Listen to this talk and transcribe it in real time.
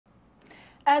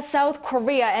As South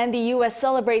Korea and the U.S.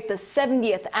 celebrate the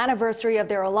 70th anniversary of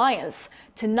their alliance,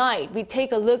 tonight we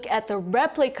take a look at the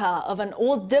replica of an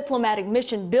old diplomatic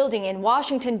mission building in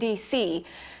Washington, D.C.,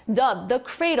 dubbed the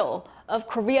cradle of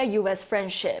Korea-U.S.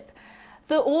 friendship.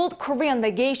 The Old Korean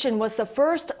Legation was the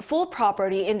first full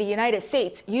property in the United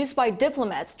States used by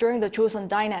diplomats during the Joseon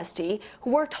Dynasty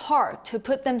who worked hard to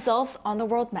put themselves on the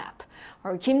world map.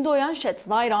 Our Kim Do-yeon sheds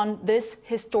light on this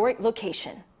historic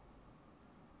location.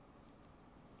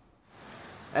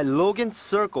 At Logan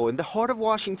Circle in the heart of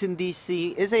Washington,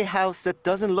 D.C. is a house that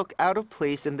doesn't look out of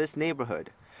place in this neighborhood.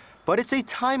 But it's a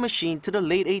time machine to the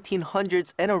late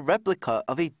 1800s and a replica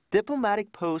of a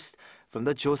diplomatic post from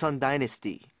the Joseon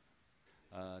Dynasty.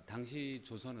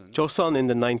 Joseon in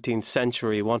the 19th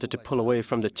century wanted to pull away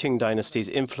from the Qing Dynasty's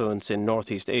influence in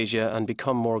Northeast Asia and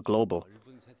become more global.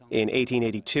 In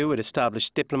 1882, it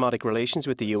established diplomatic relations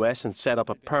with the U.S. and set up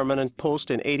a permanent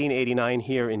post in 1889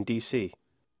 here in D.C.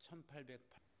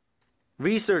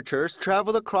 Researchers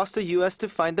traveled across the U.S. to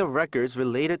find the records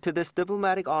related to this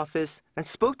diplomatic office and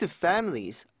spoke to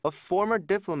families of former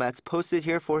diplomats posted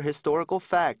here for historical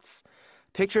facts.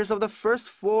 Pictures of the first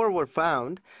floor were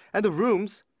found, and the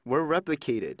rooms were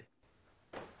replicated.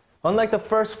 Unlike the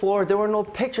first floor, there were no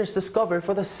pictures discovered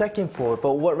for the second floor,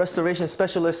 but what restoration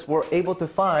specialists were able to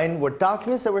find were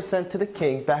documents that were sent to the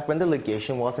king back when the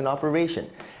legation was in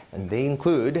operation. And they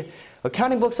include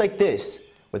accounting books like this,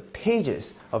 with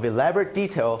pages of elaborate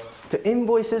detail to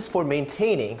invoices for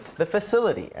maintaining the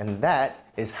facility. And that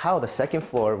is how the second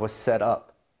floor was set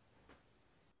up.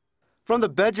 From the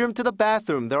bedroom to the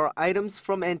bathroom, there are items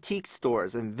from antique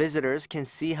stores, and visitors can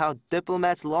see how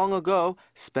diplomats long ago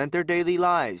spent their daily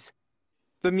lives.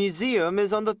 The museum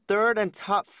is on the third and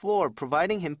top floor,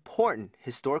 providing important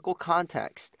historical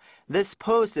context. This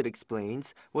post, it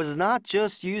explains, was not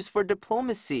just used for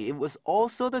diplomacy, it was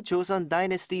also the Joseon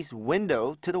Dynasty's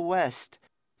window to the West.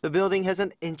 The building has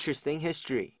an interesting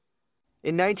history.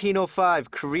 In 1905,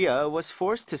 Korea was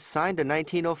forced to sign the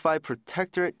 1905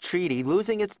 Protectorate Treaty,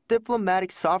 losing its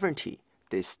diplomatic sovereignty.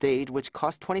 This estate, which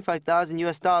cost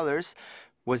 $25,000,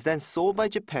 was then sold by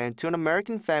Japan to an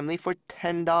American family for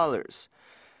 $10.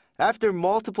 After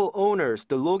multiple owners,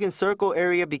 the Logan Circle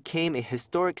area became a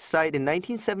historic site in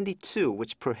 1972,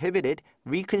 which prohibited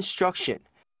reconstruction.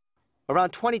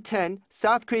 Around 2010,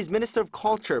 South Korea's Minister of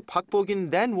Culture, Park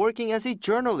Bo-gyun, then working as a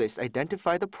journalist,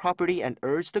 identified the property and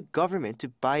urged the government to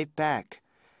buy it back.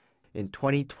 In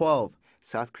 2012,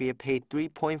 South Korea paid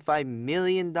 $3.5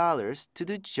 million to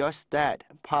do just that.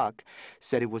 Park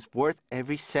said it was worth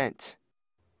every cent.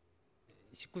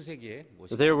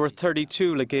 There were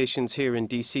 32 legations here in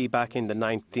D.C. back in the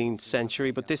 19th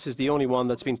century, but this is the only one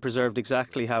that's been preserved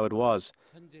exactly how it was.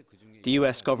 The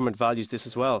U.S. government values this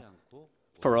as well.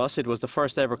 For us, it was the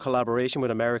first ever collaboration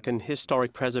with American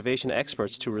historic preservation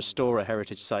experts to restore a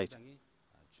heritage site.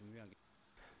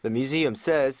 The museum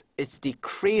says it's the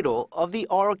cradle of the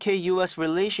ROK-U.S.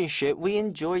 relationship we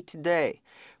enjoy today.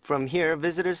 From here,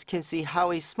 visitors can see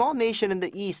how a small nation in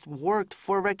the East worked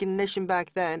for recognition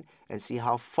back then and see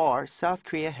how far South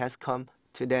Korea has come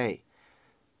today.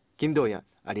 Kim Do-yeon,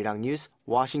 Arirang News,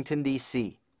 Washington,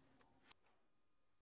 D.C.